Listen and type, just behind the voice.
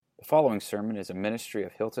following sermon is a ministry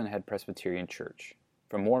of Hilton Head Presbyterian Church.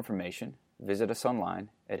 For more information, visit us online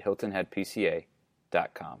at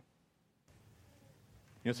hiltonheadpca.com.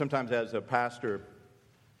 You know, sometimes as a pastor,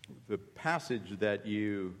 the passage that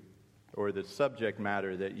you, or the subject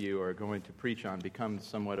matter that you are going to preach on becomes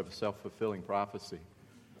somewhat of a self-fulfilling prophecy.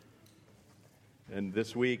 And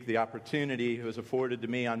this week, the opportunity was afforded to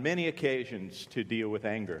me on many occasions to deal with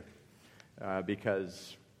anger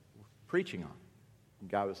because preaching on.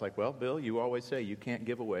 God was like, well, Bill, you always say you can't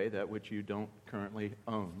give away that which you don't currently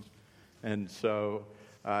own. And so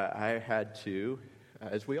I had to,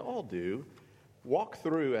 as we all do, walk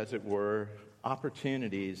through, as it were,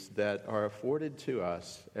 opportunities that are afforded to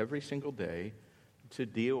us every single day to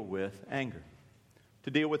deal with anger, to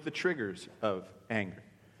deal with the triggers of anger,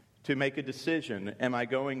 to make a decision. Am I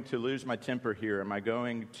going to lose my temper here? Am I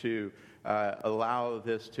going to allow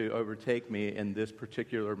this to overtake me in this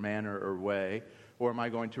particular manner or way? Or am I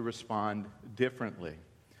going to respond differently?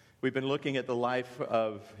 We've been looking at the life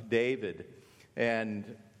of David, and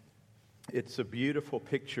it's a beautiful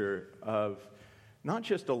picture of not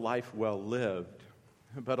just a life well lived,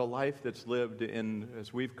 but a life that's lived in,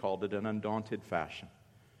 as we've called it, an undaunted fashion.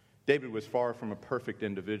 David was far from a perfect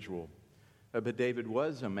individual, but David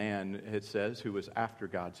was a man, it says, who was after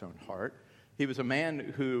God's own heart. He was a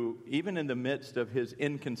man who, even in the midst of his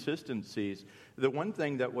inconsistencies, the one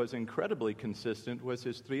thing that was incredibly consistent was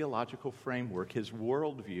his theological framework, his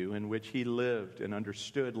worldview in which he lived and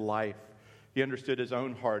understood life. He understood his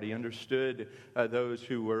own heart. He understood those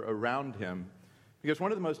who were around him. Because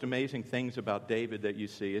one of the most amazing things about David that you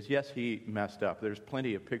see is, yes, he messed up. There's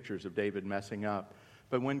plenty of pictures of David messing up.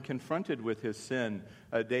 But when confronted with his sin,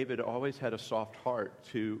 David always had a soft heart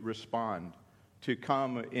to respond, to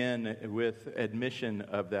come in with admission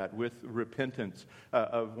of that, with repentance,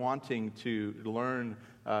 of wanting to learn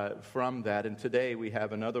from that. And today we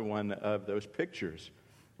have another one of those pictures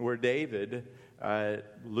where David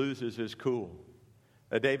loses his cool.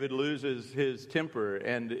 David loses his temper,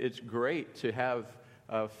 and it's great to have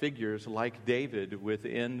figures like David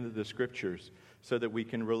within the Scriptures so that we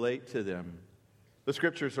can relate to them. The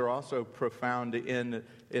Scriptures are also profound in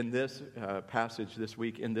this passage this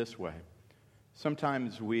week in this way.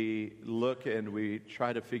 Sometimes we look and we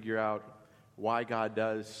try to figure out why God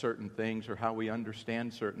does certain things or how we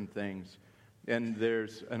understand certain things. And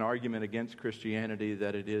there's an argument against Christianity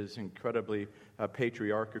that it is incredibly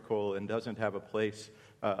patriarchal and doesn't have a place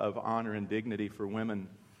of honor and dignity for women.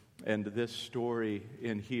 And this story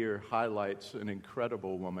in here highlights an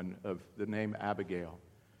incredible woman of the name Abigail,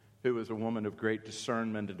 who was a woman of great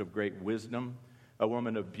discernment and of great wisdom, a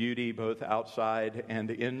woman of beauty both outside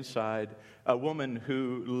and inside, a woman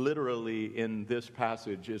who literally in this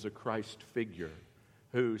passage is a Christ figure,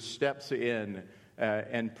 who steps in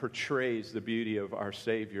and portrays the beauty of our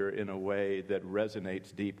Savior in a way that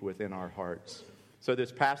resonates deep within our hearts. So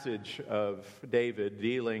this passage of David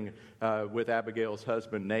dealing with Abigail's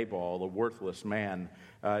husband Nabal, a worthless man,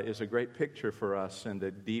 is a great picture for us and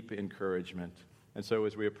a deep encouragement. And so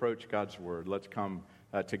as we approach God's Word, let's come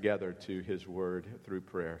together to His Word through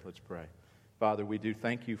prayer. Let's pray. Father, we do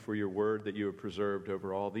thank you for your Word that you have preserved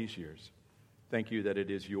over all these years. Thank you that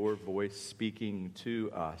it is your voice speaking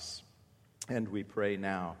to us. And we pray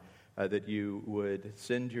now that you would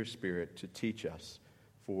send your Spirit to teach us,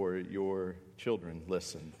 for your children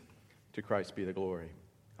listen. To Christ be the glory.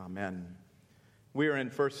 Amen. We are in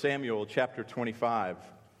 1 Samuel chapter 25.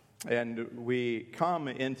 And we come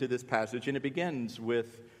into this passage, and it begins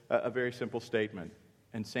with a very simple statement.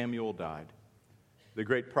 And Samuel died. The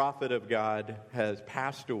great prophet of God has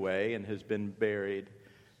passed away and has been buried.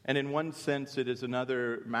 And in one sense, it is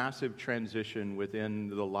another massive transition within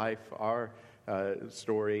the life, our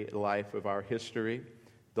story, life of our history,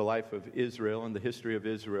 the life of Israel and the history of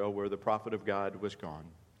Israel, where the prophet of God was gone.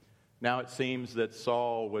 Now it seems that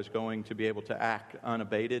Saul was going to be able to act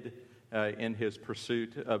unabated in his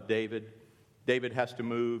pursuit of David. David has to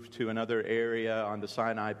move to another area on the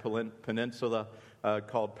Sinai Peninsula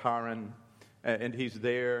called Paran, and he's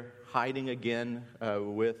there hiding again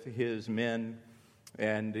with his men,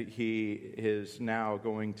 and he is now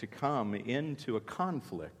going to come into a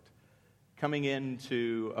conflict, coming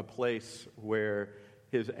into a place where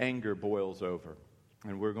his anger boils over.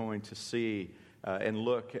 And we're going to see and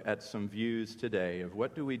look at some views today of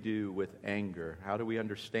what do we do with anger? How do we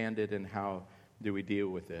understand it, and how do we deal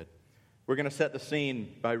with it? We're going to set the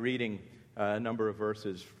scene by reading a number of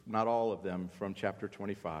verses, not all of them, from chapter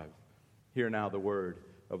 25. Hear now the word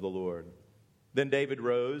of the Lord. Then David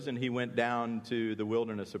rose, and he went down to the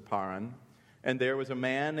wilderness of Paran. And there was a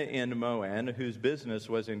man in Moab whose business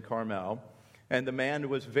was in Carmel. And the man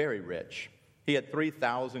was very rich. He had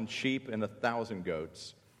 3,000 sheep and 1,000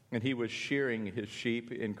 goats, and he was shearing his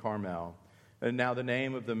sheep in Carmel. And now the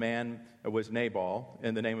name of the man was Nabal,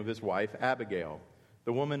 and the name of his wife Abigail.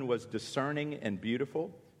 The woman was discerning and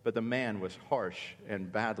beautiful, but the man was harsh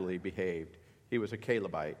and badly behaved. He was a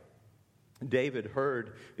Calebite. David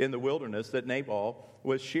heard in the wilderness that Nabal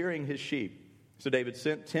was shearing his sheep. So David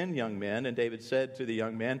sent 10 young men, and David said to the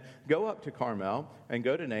young men, "Go up to Carmel, and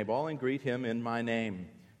go to Nabal, and greet him in my name.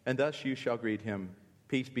 And thus you shall greet him,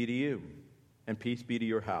 peace be to you, and peace be to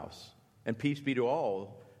your house, and peace be to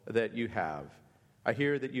all that you have. I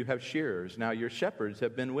hear that you have shearers. Now your shepherds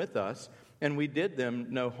have been with us, and we did them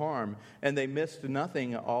no harm, and they missed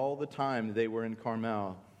nothing all the time they were in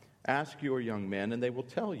Carmel. Ask your young men, and they will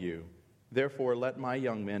tell you. Therefore let my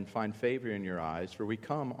young men find favor in your eyes, for we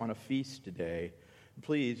come on a feast today.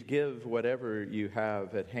 Please give whatever you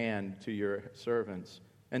have at hand to your servants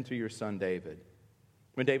and to your son David."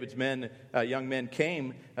 When David's young men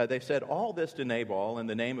came, they said all this to Nabal in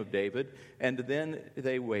the name of David, and then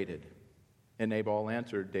they waited. And Nabal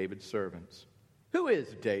answered David's servants, "Who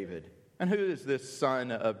is David, and who is this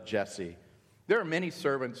son of Jesse? There are many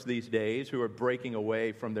servants these days who are breaking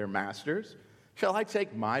away from their masters. Shall I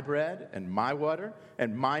take my bread and my water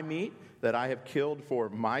and my meat that I have killed for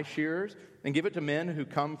my shearers and give it to men who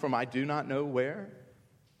come from I do not know where?"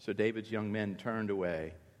 So David's young men turned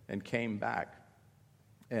away and came back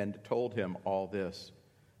and told him all this.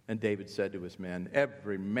 And David said to his men,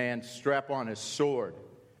 "Every man strap on his sword."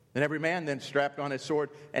 And every man then strapped on his sword,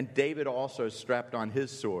 and David also strapped on his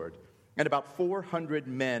sword. And about 400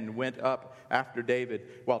 men went up after David,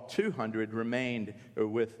 while 200 remained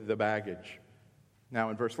with the baggage. Now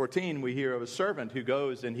in verse 14, we hear of a servant who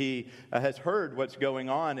goes and he has heard what's going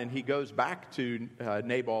on, and he goes back to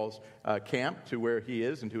Nabal's camp, to where he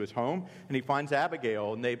is and to his home, and he finds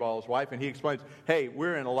Abigail, Nabal's wife, and he explains, "Hey,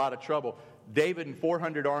 we're in a lot of trouble. David and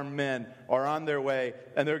 400 armed men are on their way,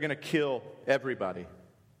 and they're going to kill everybody."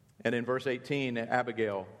 And in verse 18,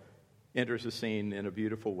 Abigail enters the scene in a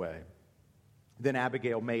beautiful way. Then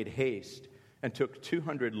Abigail made haste and took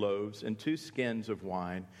 200 loaves and 2 skins of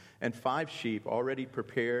wine and 5 sheep already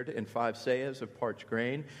prepared and 5 seahs of parched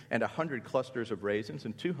grain and 100 clusters of raisins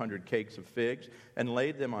and 200 cakes of figs, and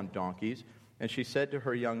laid them on donkeys. And she said to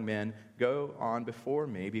her young men, "Go on before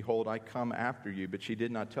me. Behold, I come after you." But she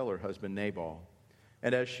did not tell her husband Nabal.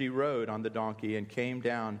 And as she rode on the donkey and came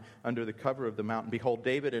down under the cover of the mountain, behold,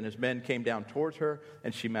 David and his men came down towards her,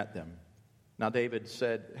 and she met them. Now David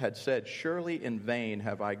had said, "Surely in vain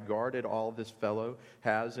have I guarded all this fellow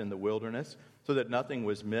has in the wilderness, so that nothing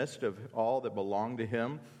was missed of all that belonged to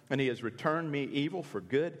him. And he has returned me evil for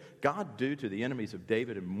good. God do to the enemies of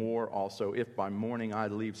David and more also, if by morning I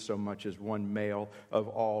leave so much as one male of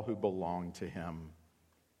all who belong to him."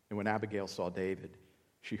 And when Abigail saw David,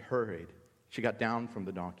 she hurried. She got down from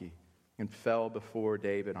the donkey and fell before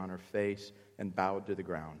David on her face and bowed to the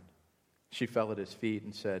ground. She fell at his feet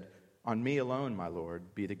and said, "On me alone, my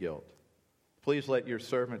lord, be the guilt. Please let your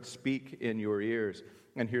servant speak in your ears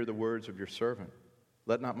and hear the words of your servant.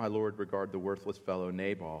 Let not my lord regard the worthless fellow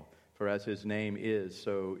Nabal, for as his name is,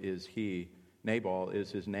 so is he. Nabal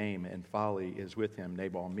is his name, and folly is with him."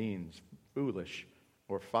 Nabal means foolish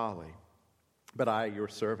or folly. "But I, your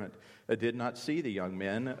servant, did not see the young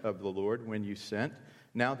men of the Lord when you sent.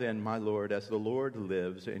 Now then, my lord, as the Lord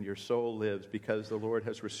lives and your soul lives, because the Lord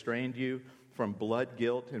has restrained you from blood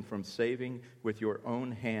guilt and from saving with your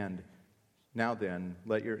own hand. Now then,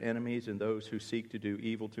 let your enemies and those who seek to do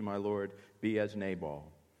evil to my Lord be as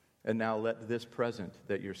Nabal. And now let this present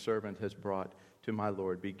that your servant has brought to my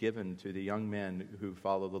Lord be given to the young men who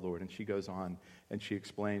follow the Lord." And she goes on and she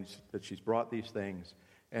explains that she's brought these things.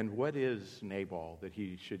 And what is Nabal that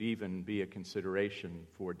he should even be a consideration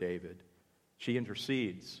for David? She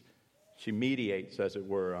intercedes. She mediates, as it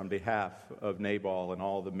were, on behalf of Nabal and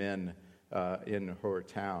all the men in her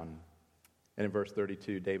town. And in verse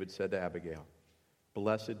 32, David said to Abigail,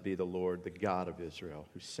 "Blessed be the Lord, the God of Israel,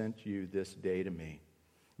 who sent you this day to me.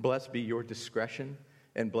 Blessed be your discretion,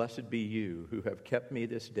 and blessed be you who have kept me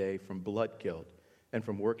this day from blood guilt and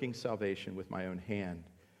from working salvation with my own hand.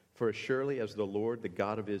 For as surely as the Lord, the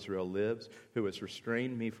God of Israel, lives, who has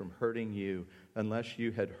restrained me from hurting you, unless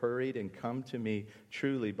you had hurried and come to me,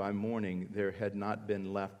 truly by morning there had not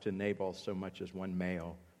been left to Nabal so much as one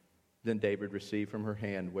male." Then David received from her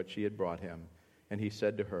hand what she had brought him, and he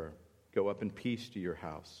said to her, "Go up in peace to your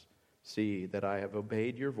house. See that I have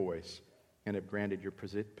obeyed your voice and have granted your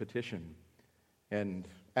petition." And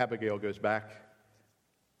Abigail goes back,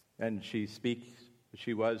 and she speaks.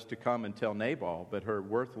 She was to come and tell Nabal, but her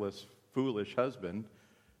worthless, foolish husband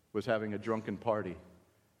was having a drunken party.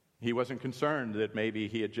 He wasn't concerned that maybe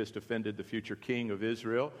he had just offended the future king of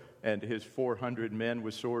Israel and his 400 men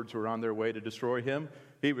with swords were on their way to destroy him.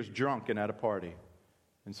 He was drunk and at a party.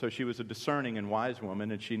 And so she was a discerning and wise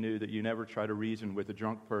woman, and she knew that you never try to reason with a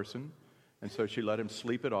drunk person. And so she let him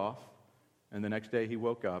sleep it off. And the next day he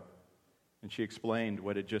woke up, and she explained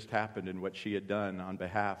what had just happened and what she had done on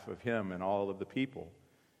behalf of him and all of the people.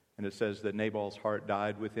 And it says that Nabal's heart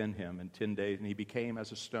died within him in 10 days, and he became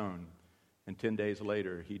as a stone. And 10 days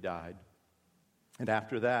later, he died. And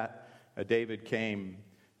after that, David came,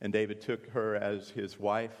 and David took her as his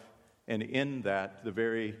wife. And in that, the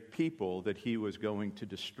very people that he was going to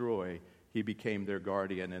destroy, he became their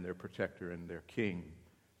guardian and their protector and their king.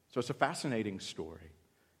 So it's a fascinating story.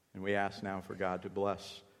 And we ask now for God to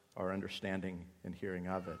bless our understanding and hearing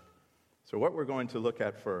of it. So what we're going to look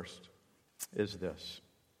at first is this.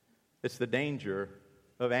 It's the danger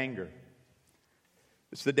of anger.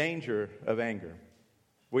 It's the danger of anger.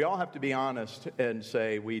 We all have to be honest and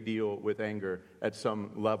say we deal with anger at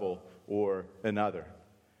some level or another.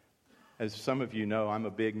 As some of you know, I'm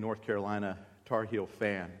a big North Carolina Tar Heel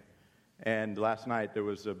fan. And last night there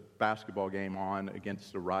was a basketball game on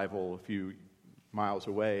against a rival a few miles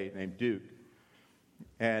away named Duke.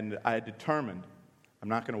 And I had determined I'm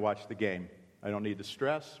not going to watch the game. I don't need the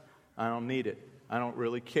stress. I don't need it. I don't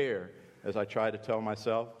really care, as I try to tell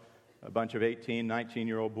myself. A bunch of 18,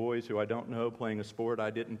 19-year-old boys who I don't know playing a sport I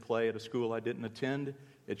didn't play at a school I didn't attend.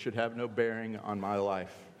 It should have no bearing on my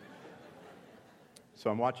life. So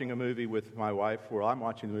I'm watching a movie with my wife. While I'm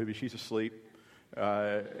watching the movie, she's asleep.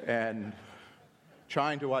 And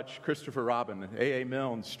trying to watch Christopher Robin, A.A.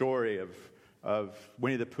 Milne's story of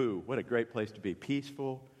Winnie the Pooh. What a great place to be.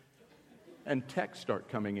 Peaceful. And texts start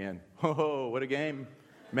coming in. Oh, what a game.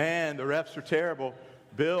 Man, the refs are terrible.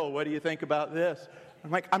 Bill, what do you think about this? I'm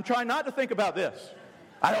like, I'm trying not to think about this.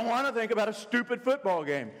 I don't want to think about a stupid football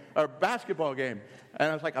game or basketball game. And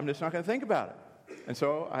I was like, I'm just not going to think about it. And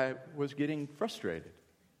so I was getting frustrated.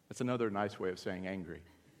 That's another nice way of saying angry.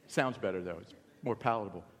 Sounds better, though. It's more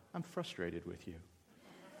palatable. I'm frustrated with you.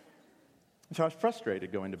 And so I was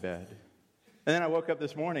frustrated going to bed. And then I woke up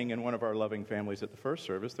this morning, and one of our loving families at the first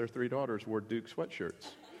service, their 3 daughters wore Duke sweatshirts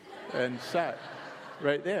and sat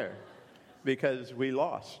right there because we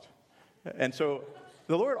lost. And so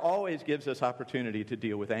the Lord always gives us opportunity to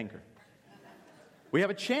deal with anger. We have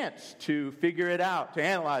a chance to figure it out, to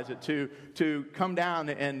analyze it, to come down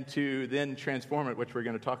and to then transform it, which we're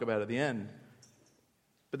going to talk about at the end.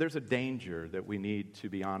 But there's a danger that we need to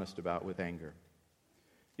be honest about with anger.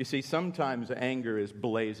 You see, sometimes anger is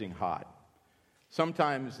blazing hot.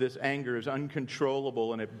 Sometimes this anger is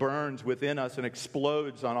uncontrollable and it burns within us and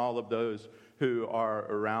explodes on all of those who are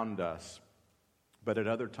around us. But at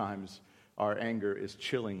other times, our anger is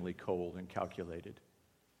chillingly cold and calculated.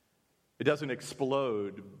 It doesn't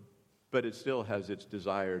explode, but it still has its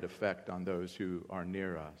desired effect on those who are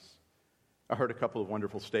near us. I heard a couple of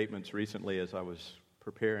wonderful statements recently as I was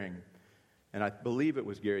preparing, and I believe it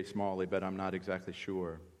was Gary Smalley, but I'm not exactly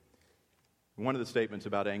sure. One of the statements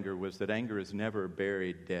about anger was that anger is never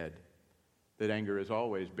buried dead, that anger is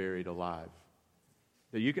always buried alive.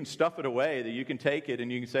 That you can stuff it away, that you can take it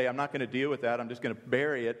and you can say, I'm not going to deal with that. I'm just going to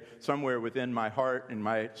bury it somewhere within my heart and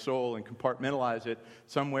my soul and compartmentalize it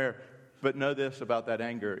somewhere. But know this about that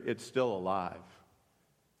anger, it's still alive.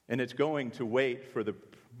 And it's going to wait for the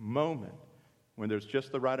moment when there's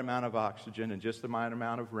just the right amount of oxygen and just the right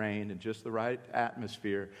amount of rain and just the right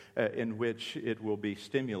atmosphere in which it will be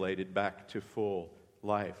stimulated back to full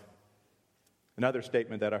life. Another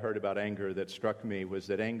statement that I heard about anger that struck me was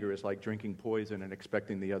that anger is like drinking poison and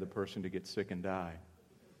expecting the other person to get sick and die.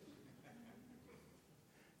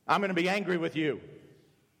 I'm going to be angry with you.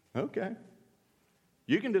 Okay.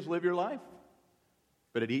 You can just live your life.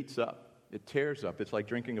 But it eats up. It tears up. It's like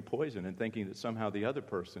drinking a poison and thinking that somehow the other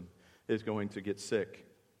person is going to get sick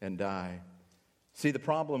and die. See, the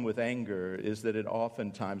problem with anger is that it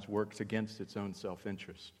oftentimes works against its own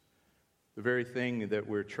self-interest. The very thing that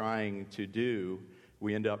we're trying to do,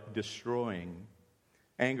 we end up destroying.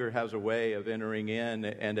 Anger has a way of entering in,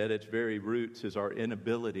 and at its very roots is our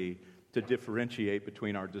inability to differentiate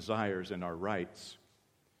between our desires and our rights.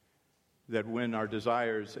 That when our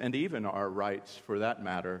desires, and even our rights for that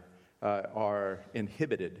matter, are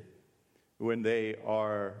inhibited, when they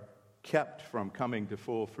are kept from coming to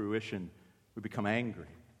full fruition, we become angry.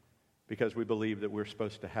 Because we believe that we're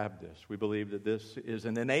supposed to have this. We believe that this is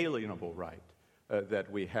an inalienable right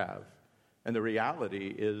that we have. And the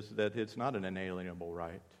reality is that it's not an inalienable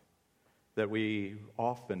right. That we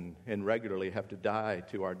often and regularly have to die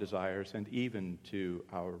to our desires and even to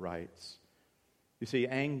our rights. You see,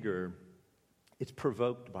 anger, it's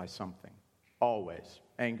provoked by something. Always.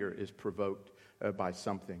 Anger is provoked by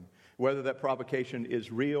something. Whether that provocation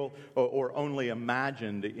is real or only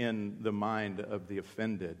imagined in the mind of the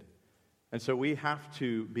offended. And so we have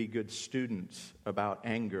to be good students about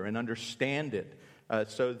anger and understand it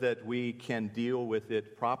so that we can deal with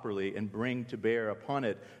it properly and bring to bear upon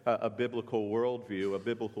it a biblical worldview, a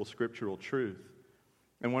biblical scriptural truth.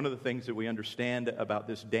 And one of the things that we understand about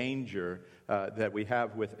this danger that we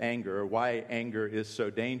have with anger, or why anger is so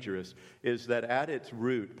dangerous, is that at its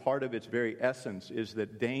root, part of its very essence is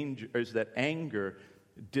that anger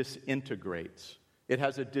disintegrates. It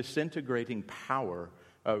has a disintegrating power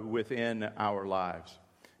within our lives.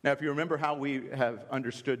 Now, if you remember how we have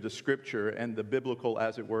understood the Scripture and the biblical,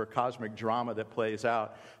 as it were, cosmic drama that plays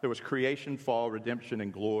out, there was creation, fall, redemption,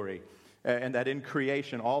 and glory. And that in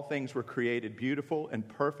creation, all things were created beautiful and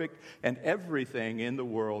perfect, and everything in the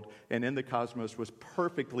world and in the cosmos was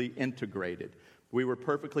perfectly integrated. We were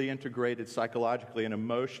perfectly integrated psychologically and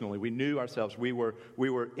emotionally. We knew ourselves. We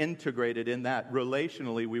were integrated in that.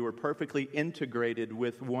 Relationally, we were perfectly integrated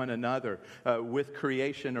with one another, with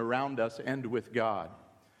creation around us and with God.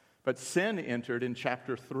 But sin entered in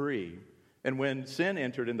chapter 3. And when sin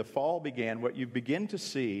entered and the fall began, what you begin to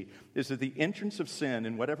see is that the entrance of sin,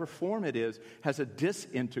 in whatever form it is, has a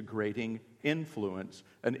disintegrating influence,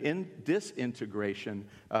 disintegration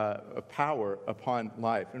of power upon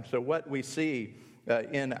life. And so what we see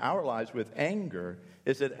in our lives with anger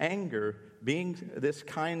is that anger, being this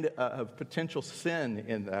kind of potential sin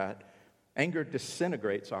in that, anger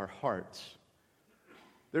disintegrates our hearts.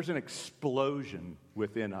 There's an explosion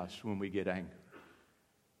within us when we get angry.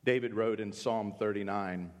 David wrote in Psalm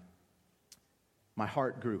 39, "My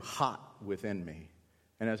heart grew hot within me,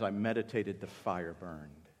 and as I meditated, the fire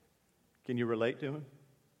burned." Can you relate to him?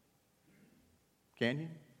 Can you?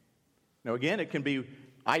 Now, again, it can be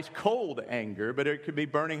ice cold anger, but it could be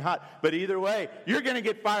burning hot. But either way, you're going to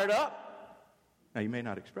get fired up. Now, you may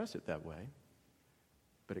not express it that way,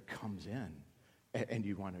 but it comes in, and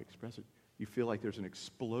you want to express it. You feel like there's an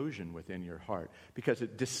explosion within your heart because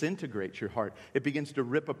it disintegrates your heart. It begins to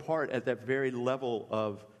rip apart at that very level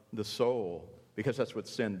of the soul because that's what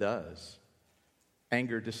sin does.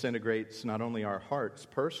 Anger disintegrates not only our hearts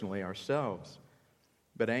personally, ourselves,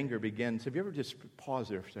 but anger begins. Have you ever just pause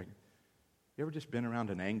there for a second? You ever just been around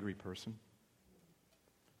an angry person?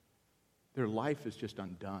 Their life is just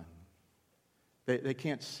undone. They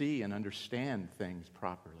can't see and understand things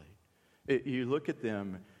properly. You look at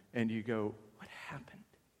them and you go, what happened?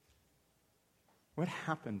 What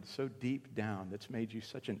happened so deep down that's made you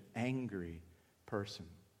such an angry person?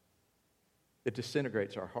 It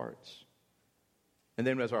disintegrates our hearts. And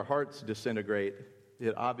then as our hearts disintegrate,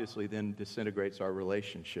 it obviously then disintegrates our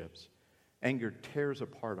relationships. Anger tears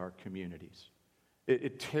apart our communities.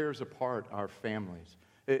 It tears apart our families.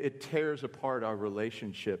 It tears apart our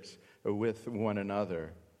relationships with one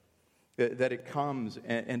another. That it comes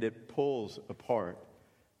and it pulls apart.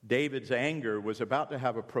 David's anger was about to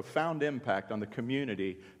have a profound impact on the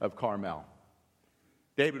community of Carmel.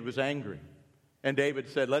 David was angry. And David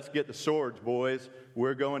said, "Let's get the swords, boys.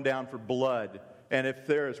 We're going down for blood. And if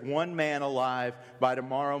there is one man alive by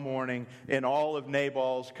tomorrow morning in all of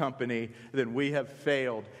Nabal's company, then we have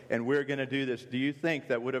failed, and we're going to do this." Do you think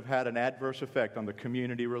that would have had an adverse effect on the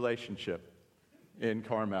community relationship in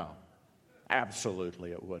Carmel?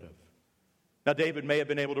 Absolutely it would have. Now, David may have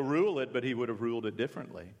been able to rule it, but he would have ruled it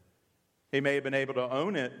differently. He may have been able to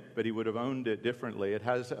own it, but he would have owned it differently. It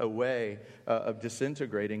has a way of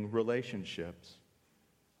disintegrating relationships.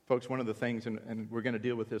 Folks, one of the things, and we're going to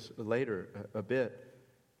deal with this later a bit,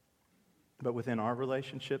 but within our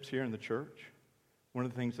relationships here in the church, one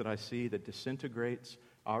of the things that I see that disintegrates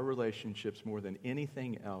our relationships more than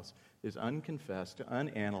anything else is unconfessed,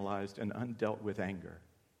 unanalyzed, and undealt with anger.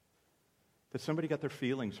 That somebody got their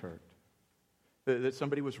feelings hurt. That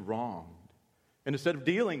somebody was wronged. And instead of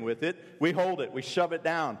dealing with it, we hold it, we shove it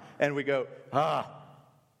down, and we go,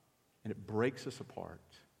 and it breaks us apart.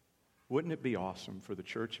 Wouldn't it be awesome for the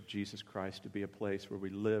Church of Jesus Christ to be a place where we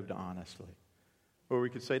lived honestly? Where we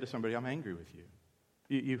could say to somebody, "I'm angry with you.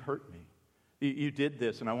 You hurt me. You did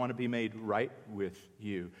this, and I want to be made right with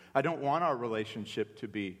you. I don't want our relationship to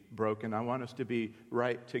be broken. I want us to be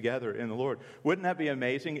right together in the Lord." Wouldn't that be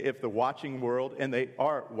amazing if the watching world, and they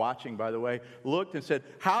are watching, by the way, looked and said,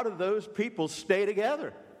 how do those people stay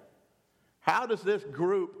together? How does this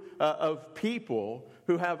group of people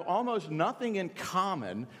who have almost nothing in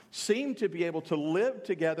common seem to be able to live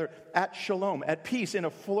together at shalom, at peace, in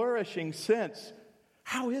a flourishing sense?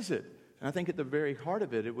 How is it? And I think at the very heart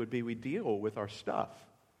of it, it would be we deal with our stuff.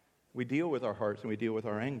 We deal with our hearts and we deal with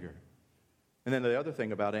our anger. And then the other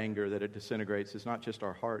thing about anger that it disintegrates is not just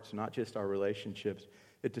our hearts, not just our relationships.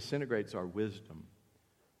 It disintegrates our wisdom.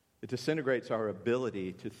 It disintegrates our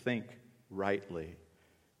ability to think rightly.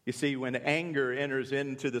 You see, when anger enters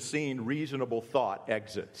into the scene, reasonable thought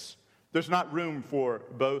exits. There's not room for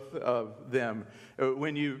both of them.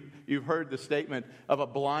 When you've heard the statement of a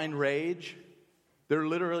blind rage, there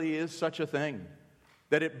literally is such a thing.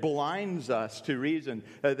 That it blinds us to reason,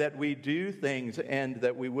 that we do things and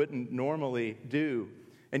that we wouldn't normally do.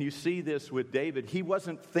 And you see this with David. He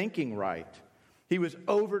wasn't thinking right. He was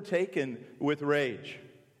overtaken with rage.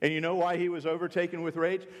 And you know why he was overtaken with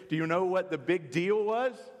rage? Do you know what the big deal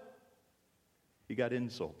was? He got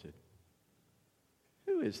insulted.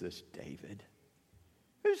 Who is this David?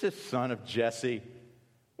 Who's this son of Jesse?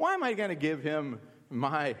 Why am I going to give him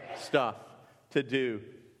my stuff to do?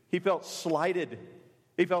 He felt slighted.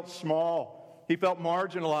 He felt small. He felt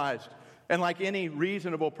marginalized. And like any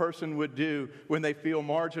reasonable person would do when they feel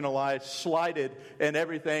marginalized, slighted, and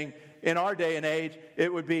everything, in our day and age,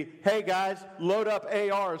 it would be, hey guys, load up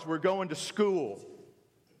ARs, we're going to school.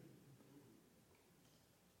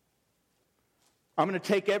 I'm going to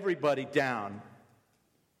take everybody down.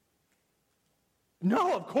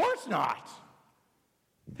 No, of course not.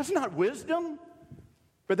 That's not wisdom.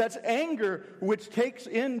 But that's anger which takes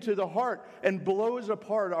into the heart and blows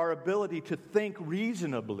apart our ability to think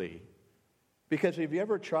reasonably. Because have you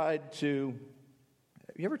ever tried to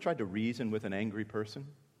reason with an angry person?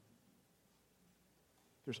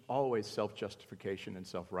 There's always self-justification and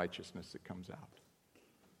self-righteousness that comes out.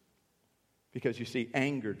 Because you see,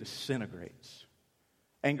 anger disintegrates.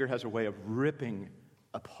 Anger has a way of ripping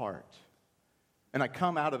apart. And I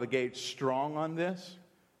come out of the gate strong on this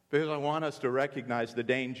because I want us to recognize the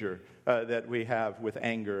danger that we have with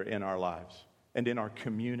anger in our lives and in our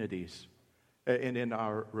communities and in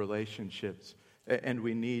our relationships. And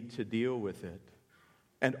we need to deal with it.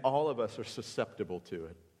 And all of us are susceptible to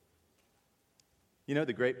it. You know,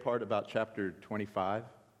 the great part about chapter 25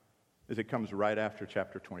 is it comes right after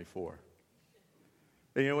chapter 24.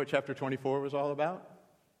 And you know what chapter 24 was all about?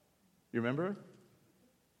 You remember?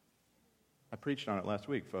 I preached on it last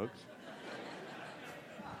week, folks.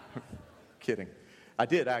 Kidding. I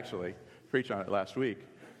did actually preach on it last week.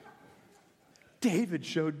 David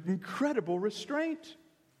showed incredible restraint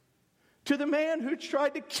to the man who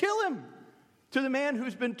tried to kill him, to the man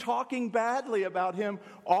who's been talking badly about him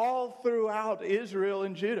all throughout Israel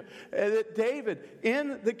and Judah. That David,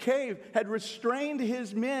 in the cave, had restrained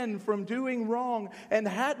his men from doing wrong and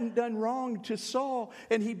hadn't done wrong to Saul.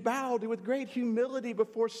 And he bowed with great humility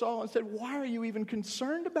before Saul and said, "Why are you even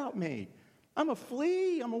concerned about me? I'm a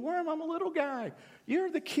flea, I'm a worm, I'm a little guy.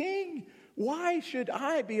 You're the king. Why should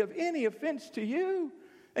I be of any offense to you?"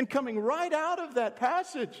 And coming right out of that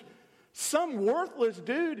passage, some worthless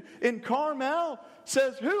dude in Carmel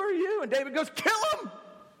says, "Who are you?" And David goes, "Kill him!"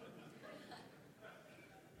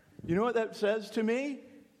 You know what that says to me?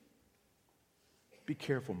 Be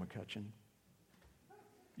careful, McCutcheon.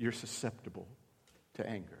 You're susceptible to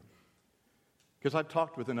anger. Because I've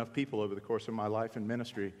talked with enough people over the course of my life in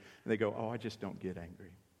ministry, and they go, "Oh, I just don't get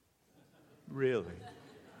angry." Really?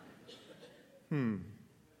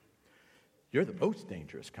 You're the most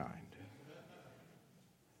dangerous kind.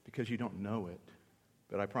 Because you don't know it.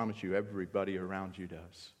 But I promise you, everybody around you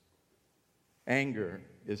does. Anger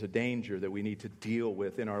is a danger that we need to deal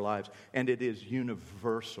with in our lives, and it is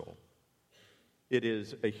universal. It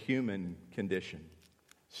is a human condition.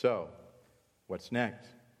 So, what's next?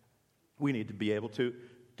 We need to be able to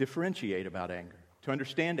differentiate about anger, to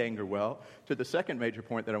understand anger well. To the second major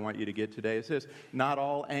point that I want you to get today is this: not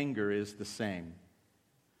all anger is the same.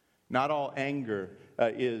 Not all anger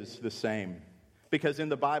is the same. Because in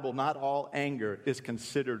the Bible, not all anger is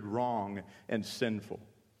considered wrong and sinful.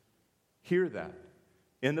 Hear that.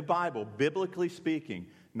 In the Bible, biblically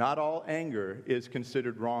speaking, not all anger is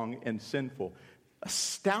considered wrong and sinful.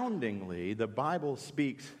 Astoundingly, the Bible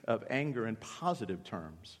speaks of anger in positive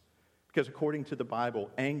terms. Because according to the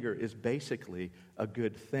Bible, anger is basically a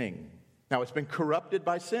good thing. Now, it's been corrupted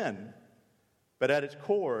by sin, but at its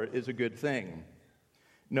core is a good thing.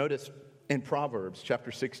 Notice in Proverbs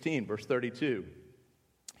chapter 16, verse 32,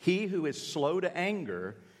 "He who is slow to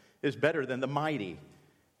anger is better than the mighty.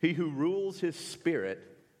 He who rules his spirit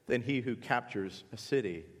than he who captures a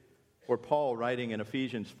city." Or Paul writing in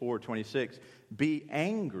Ephesians 4:26, "Be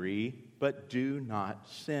angry, but do not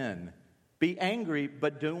sin." Be angry,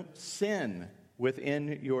 but don't sin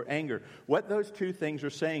within your anger. What those two things are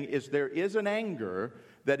saying is there is an anger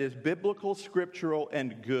that is biblical, scriptural,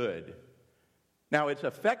 and good. Now, it's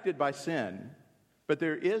affected by sin, But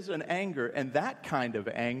there is an anger, and that kind of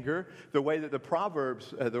anger, the way that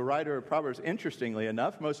the writer of Proverbs, interestingly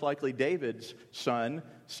enough, most likely David's son,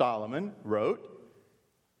 Solomon, wrote,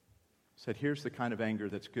 said, here's the kind of anger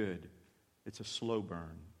that's good. It's a slow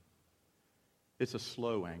burn. It's a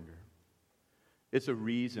slow anger. It's a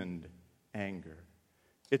reasoned anger.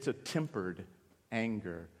 It's a tempered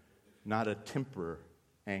anger, not a temper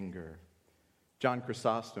anger. John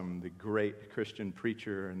Chrysostom, the great Christian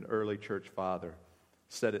preacher and early church father,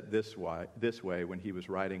 said it this way when he was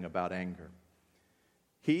writing about anger.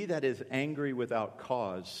 He that is angry without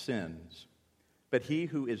cause sins, but he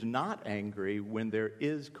who is not angry when there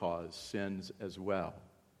is cause sins as well.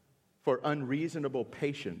 For unreasonable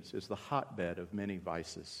patience is the hotbed of many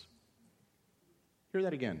vices. Hear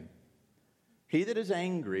that again. He that is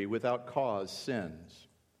angry without cause sins.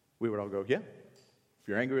 We would all go, yeah, if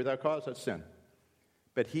you're angry without cause, that's sin.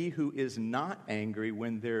 But he who is not angry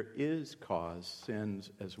when there is cause sins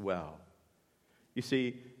as well. You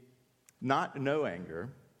see, not no anger,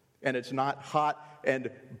 and it's not hot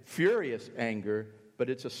and furious anger, but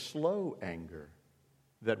it's a slow anger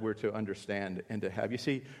that we're to understand and to have. You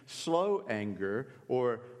see, slow anger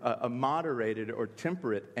or a moderated or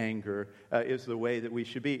temperate anger is the way that we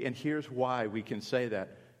should be. And here's why we can say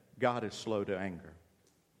that. God is slow to anger.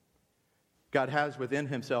 God has within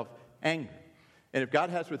himself anger. And if God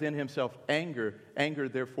has within himself anger, anger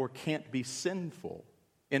therefore can't be sinful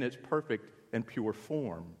in its perfect and pure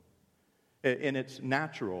form, in its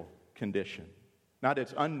natural condition, not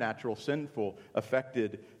its unnatural, sinful,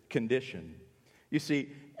 affected condition. You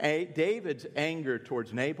see, David's anger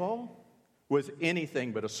towards Nabal was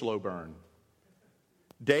anything but a slow burn.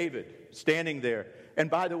 David standing there. And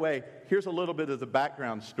by the way, here's a little bit of the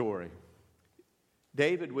background story.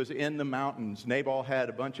 David was in the mountains. Nabal had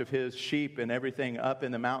a bunch of his sheep and everything up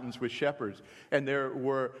in the mountains with shepherds. And there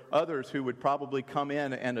were others who would probably come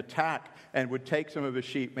in and attack and would take some of his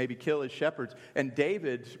sheep, maybe kill his shepherds. And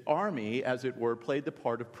David's army, as it were, played the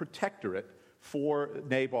part of protectorate for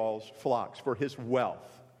Nabal's flocks, for his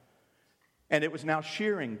wealth. And it was now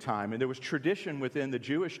shearing time, and there was tradition within the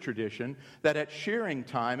Jewish tradition that at shearing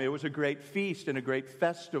time it was a great feast and a great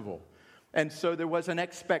festival. And so there was an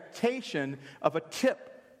expectation of a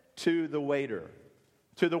tip to the waiter,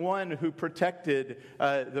 to the one who protected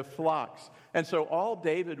the flocks. And so all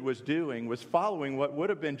David was doing was following what would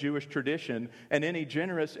have been Jewish tradition, and any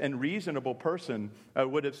generous and reasonable person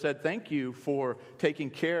would have said, thank you for taking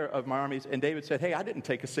care of my armies. And David said, hey, I didn't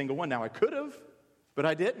take a single one. Now, I could have, but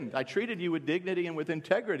I didn't. I treated you with dignity and with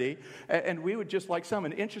integrity, and we would just like some.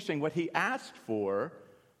 And interesting, what he asked for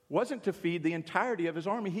wasn't to feed the entirety of his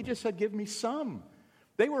army. He just said, give me some.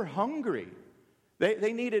 They were hungry.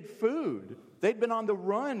 They needed food. They'd been on the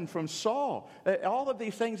run from Saul. All of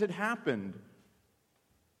these things had happened.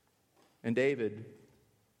 And David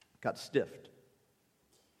got stiffed.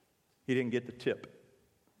 He didn't get the tip.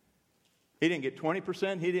 He didn't get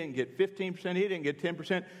 20%. He didn't get 15%. He didn't get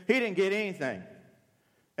 10%. He didn't get anything.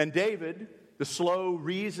 And David, the slow,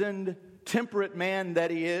 reasoned, temperate man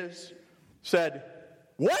that he is, said,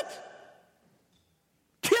 what?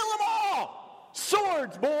 Kill them all!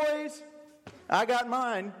 Swords, boys! I got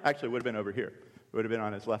mine. Actually, it would have been over here. It would have been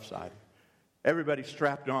on his left side. Everybody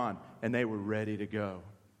strapped on, and they were ready to go.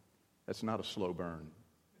 That's not a slow burn.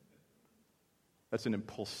 That's an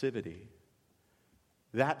impulsivity.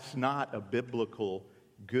 That's not a biblical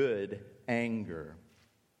good anger.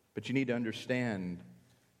 But you need to understand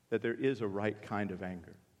that there is a right kind of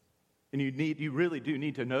anger. And you really do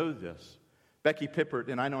need to know this. Becky Pippert,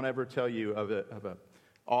 and I don't ever tell you of a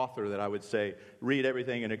author that I would say, read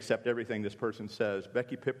everything and accept everything this person says.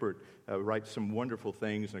 Becky Pippert writes some wonderful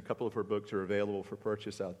things, and a couple of her books are available for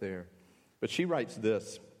purchase out there. But she writes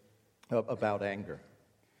this about anger.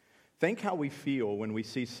 Think how we feel when we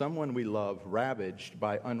see someone we love ravaged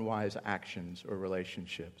by unwise actions or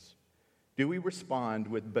relationships. Do we respond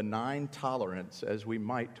with benign tolerance as we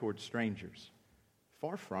might towards strangers?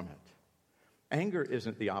 Far from it. Anger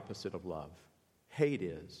isn't the opposite of love. Hate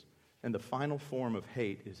is. And the final form of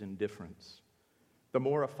hate is indifference. The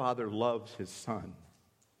more a father loves his son,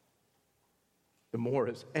 the more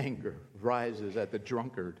his anger rises at the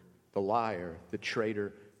drunkard, the liar, the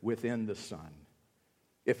traitor within the son.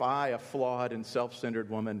 If I, a flawed and self-centered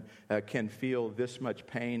woman, can feel this much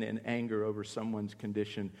pain and anger over someone's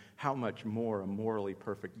condition, how much more a morally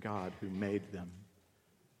perfect God who made them?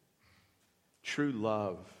 True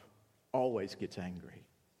love always gets angry.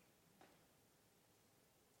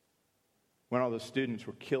 When all those students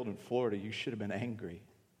were killed in Florida, you should have been angry.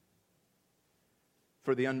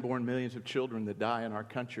 For the unborn millions of children that die in our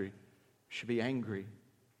country, you should be angry.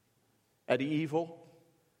 At evil,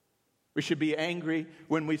 We should be angry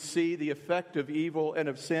when we see the effect of evil and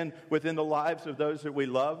of sin within the lives of those that we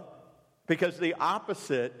love, because the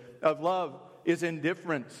opposite of love is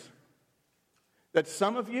indifference. That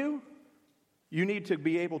some of you need to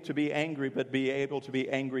be able to be angry, but be able to be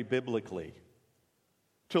angry biblically.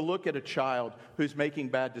 To look at a child who's making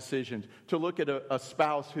bad decisions, to look at a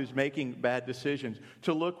spouse who's making bad decisions,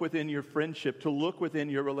 to look within your friendship, to look within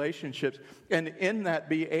your relationships, and in that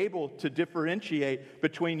be able to differentiate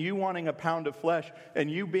between you wanting a pound of flesh and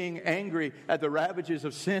you being angry at the ravages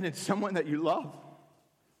of sin in someone that you love.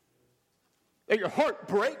 And your heart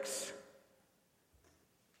breaks.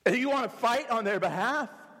 And you want to fight on their behalf.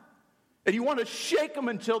 And you want to shake them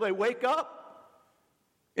until they wake up.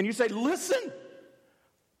 And you say, listen,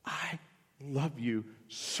 I love you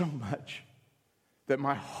so much that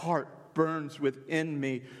my heart burns within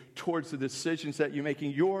me towards the decisions that you're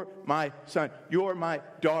making. You're my son. You're my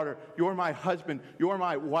daughter. You're my husband. You're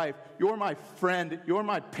my wife. You're my friend. You're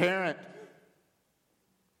my parent.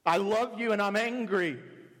 I love you, and I'm angry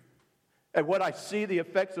at what I see the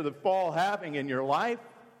effects of the fall having in your life.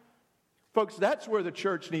 Folks, that's where the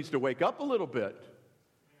church needs to wake up a little bit.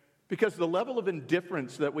 Because the level of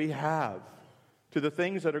indifference that we have to the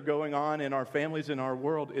things that are going on in our families, in our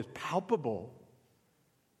world, is palpable.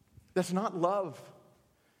 That's not love.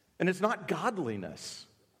 And it's not godliness.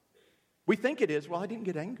 We think it is. Well, I didn't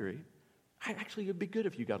get angry. Actually, it'd be good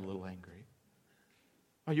if you got a little angry.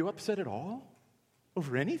 Are you upset at all?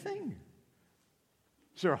 Over anything?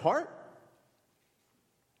 Is there a heart?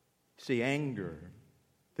 See, anger,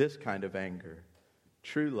 this kind of anger,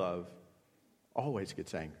 true love, always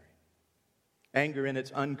gets angry. Anger in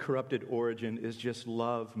its uncorrupted origin is just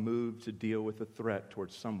love moved to deal with a threat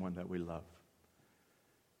towards someone that we love.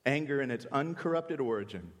 Anger in its uncorrupted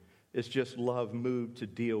origin is just love moved to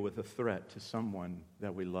deal with a threat to someone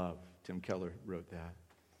that we love. Tim Keller wrote that.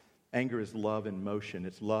 Anger is love in motion.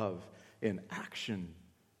 It's love in action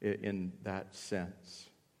in that sense.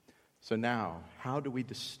 So now, how do we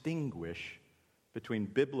distinguish between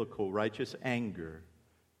biblical righteous anger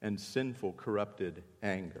and sinful corrupted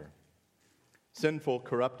anger? Sinful,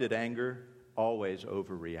 corrupted anger always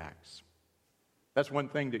overreacts. That's one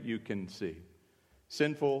thing that you can see.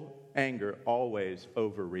 Sinful anger always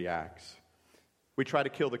overreacts. We try to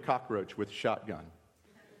kill the cockroach with a shotgun.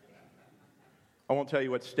 I won't tell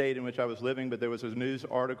you what state in which I was living, but there was a news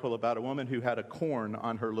article about a woman who had a corn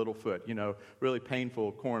on her little foot. You know, really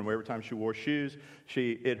painful corn, where every time she wore shoes,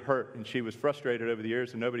 it hurt, and she was frustrated over the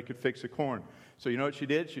years, and nobody could fix the corn. So you know what she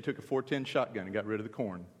did? She took a .410 shotgun and got rid of the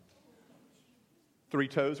corn. 3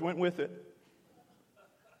 toes went with it.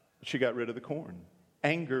 She got rid of the corn.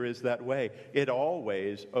 Anger is that way. It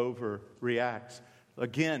always overreacts.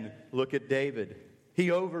 Again, look at David. He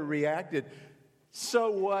overreacted. So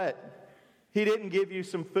what? He didn't give you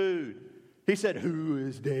some food. He said, "Who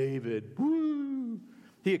is David?" Woo!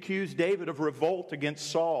 He accused David of revolt against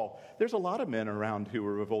Saul. There's a lot of men around who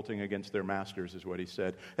were revolting against their masters, is what he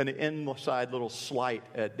said. And an inside little slight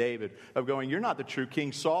at David of going, "You're not the true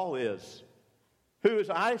king, Saul is. Who is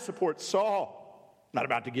I support Saul? I'm not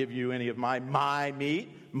about to give you any of my meat,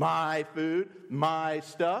 my food, my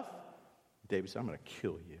stuff." David said, "I'm going to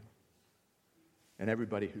kill you." And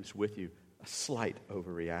everybody who's with you, a slight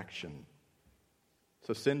overreaction.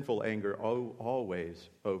 So sinful anger always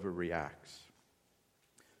overreacts.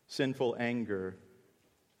 Sinful anger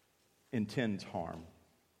intends harm.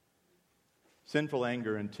 Sinful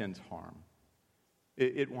anger intends harm.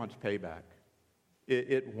 It wants payback.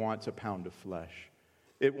 It wants a pound of flesh.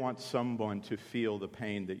 It wants someone to feel the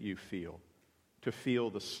pain that you feel, to feel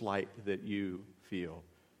the slight that you feel.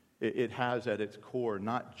 It has at its core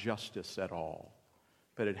not justice at all,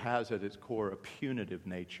 but it has at its core a punitive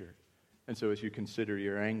nature. And so as you consider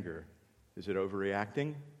your anger, is it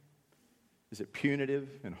overreacting? Is it punitive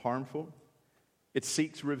and harmful? It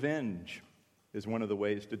seeks revenge, is one of the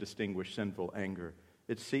ways to distinguish sinful anger.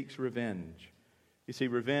 It seeks revenge. You see,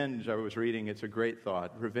 revenge, I was reading, it's a great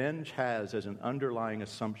thought. Revenge has as an underlying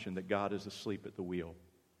assumption that God is asleep at the wheel.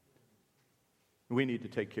 We need to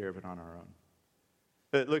take care of it on our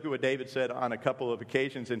own. Look at what David said on a couple of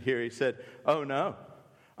occasions in here. He said, "Oh no,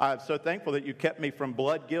 I'm so thankful that you kept me from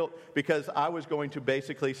blood guilt, because I was going to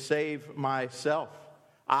basically save myself.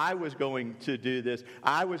 I was going to do this.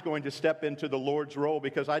 I was going to step into the Lord's role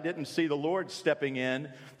because I didn't see the Lord stepping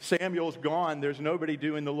in. Samuel's gone. There's nobody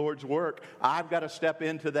doing the Lord's work. I've got to step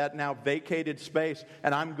into that now vacated space,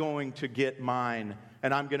 and I'm going to get mine,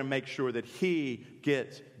 and I'm going to make sure that he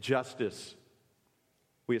gets justice."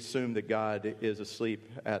 We assume that God is asleep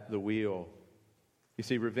at the wheel. You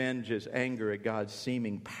see, revenge is anger at God's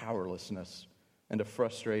seeming powerlessness and a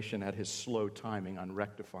frustration at his slow timing on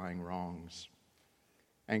rectifying wrongs.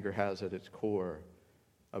 Anger has at its core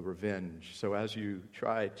a revenge. So as you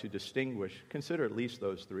try to distinguish, consider at least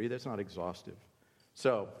those three. That's not exhaustive.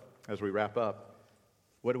 So, as we wrap up,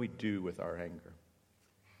 what do we do with our anger?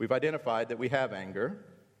 We've identified that we have anger.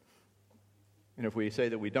 And if we say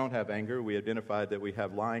that we don't have anger, we identified that we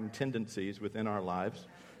have lying tendencies within our lives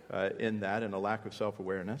in that, and a lack of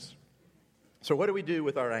self-awareness. So what do we do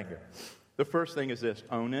with our anger? The first thing is this: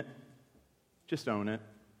 own it. Just own it.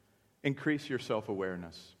 Increase your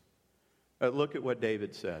self-awareness. Look at what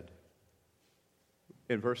David said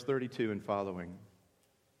in verse 32 and following.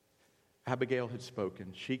 Abigail had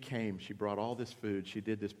spoken. She came. She brought all this food. She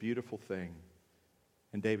did this beautiful thing.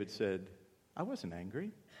 And David said, I wasn't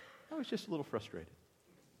angry. I was just a little frustrated.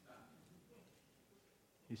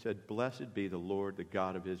 He said, blessed be the Lord, the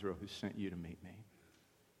God of Israel, who sent you to meet me.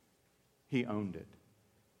 He owned it.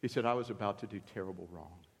 He said, I was about to do terrible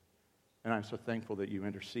wrong. And I'm so thankful that you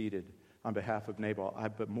interceded on behalf of Nabal.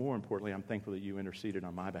 But more importantly, I'm thankful that you interceded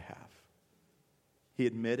on my behalf. He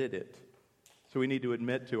admitted it. So we need to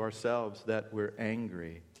admit to ourselves that we're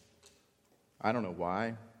angry. I don't know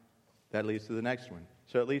why. That leads to the next one.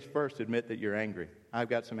 So at least first, admit that you're angry. I've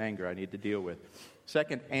got some anger I need to deal with.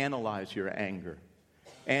 Second, analyze your anger.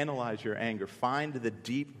 Analyze your anger. Find the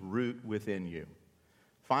deep root within you.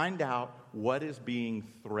 Find out what is being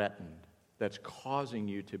threatened that's causing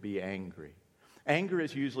you to be angry. Anger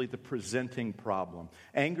is usually the presenting problem.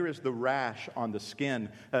 Anger is the rash on the skin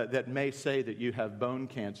that may say that you have bone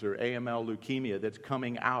cancer, AML leukemia, that's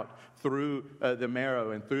coming out through the marrow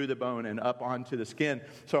and through the bone and up onto the skin.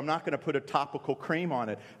 So I'm not going to put a topical cream on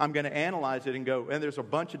it. I'm going to analyze it and go, and there's a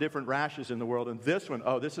bunch of different rashes in the world. And this one,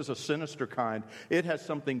 oh, this is a sinister kind. It has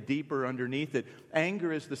something deeper underneath it.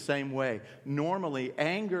 Anger is the same way. Normally,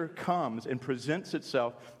 anger comes and presents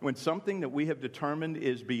itself when something that we have determined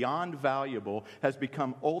is beyond valuable, has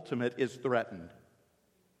become ultimate, is threatened.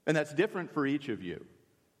 And that's different for each of you.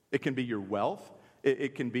 It can be your wealth.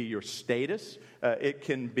 It can be your status. It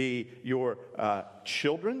can be your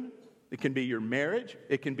children. It can be your marriage.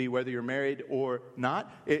 It can be whether you're married or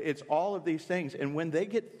not. It's all of these things. And when they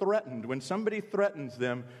get threatened, when somebody threatens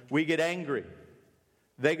them, we get angry.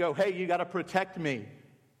 They go, hey, you got to protect me.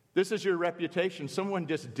 This is your reputation. Someone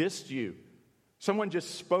just dissed you. Someone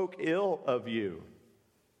just spoke ill of you.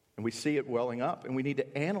 And we see it welling up, and we need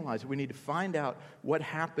to analyze it. We need to find out what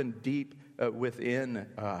happened deep within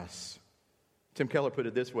us. Tim Keller put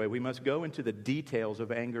it this way: we must go into the details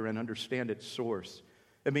of anger and understand its source.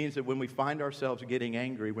 It means that when we find ourselves getting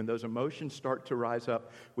angry, when those emotions start to rise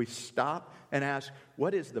up, we stop and ask,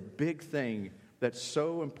 what is the big thing that's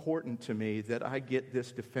so important to me that I get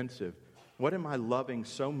this defensive? What am I loving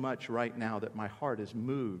so much right now that my heart is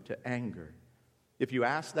moved to anger? If you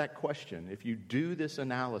ask that question, if you do this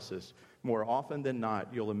analysis, more often than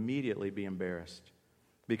not, you'll immediately be embarrassed.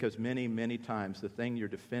 Because many, many times the thing you're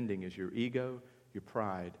defending is your ego, your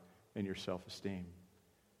pride, and your self-esteem.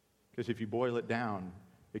 Because if you boil it down,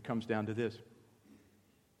 it comes down to this.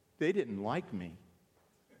 They didn't like me.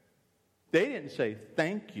 They didn't say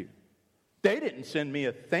thank you. They didn't send me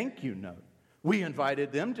a thank you note. We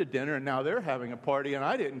invited them to dinner, and now they're having a party, and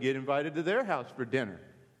I didn't get invited to their house for dinner.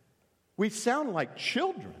 We sound like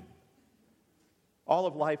children. All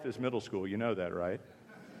of life is middle school. You know that, right?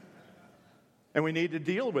 And we need to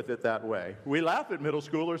deal with it that way. We laugh at middle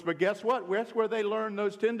schoolers, but guess what? That's where they learn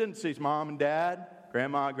those tendencies. Mom and dad,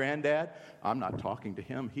 grandma, granddad. I'm not talking to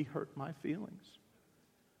him. He hurt my feelings.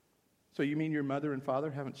 So you mean your mother and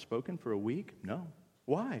father haven't spoken for a week? No.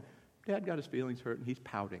 Why? Dad got his feelings hurt and he's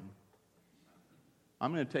pouting.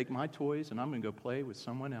 I'm going to take my toys and I'm going to go play with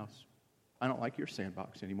someone else. I don't like your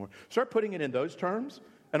sandbox anymore. Start putting it in those terms,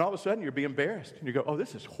 and all of a sudden you'll be embarrassed. And you go, oh,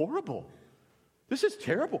 this is horrible. This is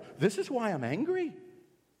terrible. This is why I'm angry.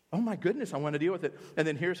 Oh, my goodness, I want to deal with it. And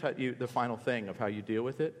then here's how the final thing of how you deal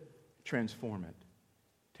with it. Transform it.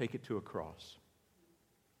 Take it to a cross.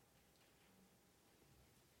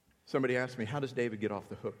 Somebody asked me, how does David get off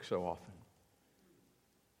the hook so often?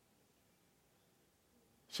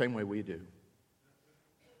 Same way we do.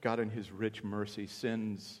 God in his rich mercy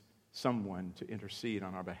sends someone to intercede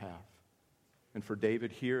on our behalf. And for David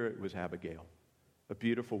here, it was Abigail, a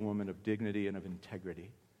beautiful woman of dignity and of integrity.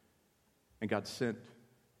 And God sent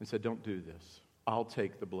and said, don't do this. I'll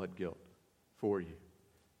take the blood guilt for you.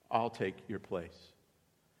 I'll take your place.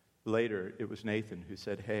 Later, it was Nathan who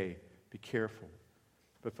said, hey, be careful.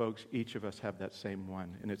 But folks, each of us have that same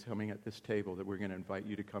one, and it's coming at this table that we're going to invite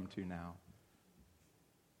you to come to now.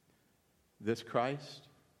 This Christ,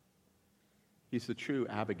 he's the true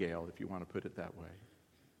Abigail, if you want to put it that way.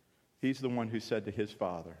 He's the one who said to his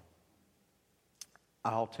father,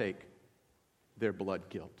 I'll take their blood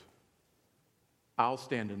guilt. I'll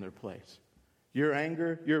stand in their place. Your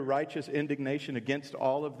anger, your righteous indignation against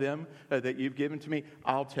all of them that you've given to me,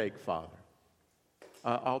 I'll take, Father.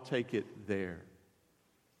 I'll take it there.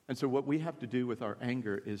 And so what we have to do with our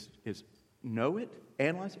anger is know it,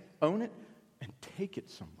 analyze it, own it, and take it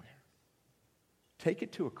somewhere. Take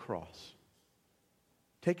it to a cross.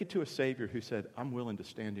 Take it to a Savior who said, I'm willing to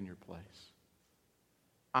stand in your place.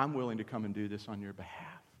 I'm willing to come and do this on your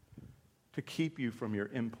behalf, to keep you from your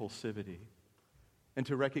impulsivity, and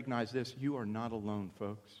to recognize this, you are not alone,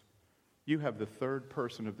 folks. You have the third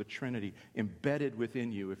person of the Trinity embedded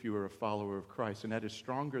within you if you are a follower of Christ, and that is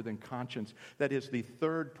stronger than conscience. That is the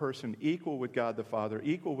third person, equal with God the Father,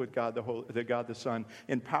 equal with God the Son,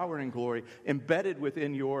 in power and glory, embedded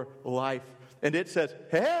within your life. And it says,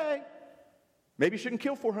 hey, maybe you shouldn't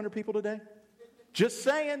kill 400 people today. Just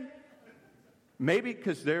saying. Maybe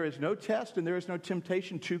because there is no test and there is no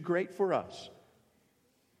temptation too great for us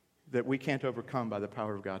that we can't overcome by the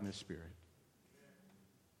power of God and His Spirit.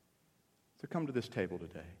 So come to this table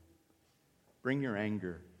today. Bring your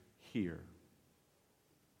anger here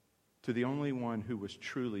to the only one who was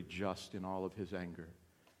truly just in all of his anger.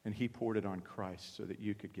 And He poured it on Christ so that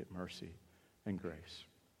you could get mercy and grace.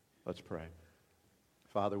 Let's pray.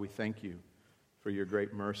 Father, we thank you for your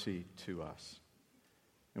great mercy to us.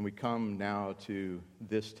 And we come now to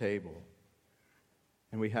this table.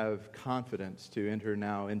 And we have confidence to enter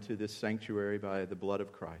now into this sanctuary by the blood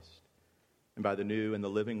of Christ and by the new and the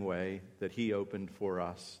living way that He opened for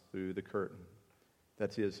us through the curtain.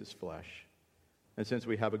 That is His flesh. And since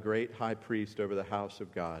we have a great high priest over the house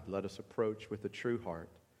of God, let us approach with a true heart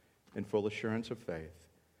in full assurance of faith,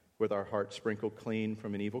 with our hearts sprinkled clean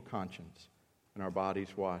from an evil conscience and our bodies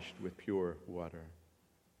washed with pure water.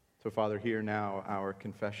 So, Father, hear now our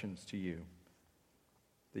confessions to you,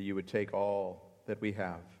 that you would take all that we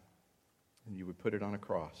have and you would put it on a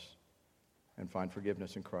cross and find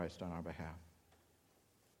forgiveness in Christ on our behalf.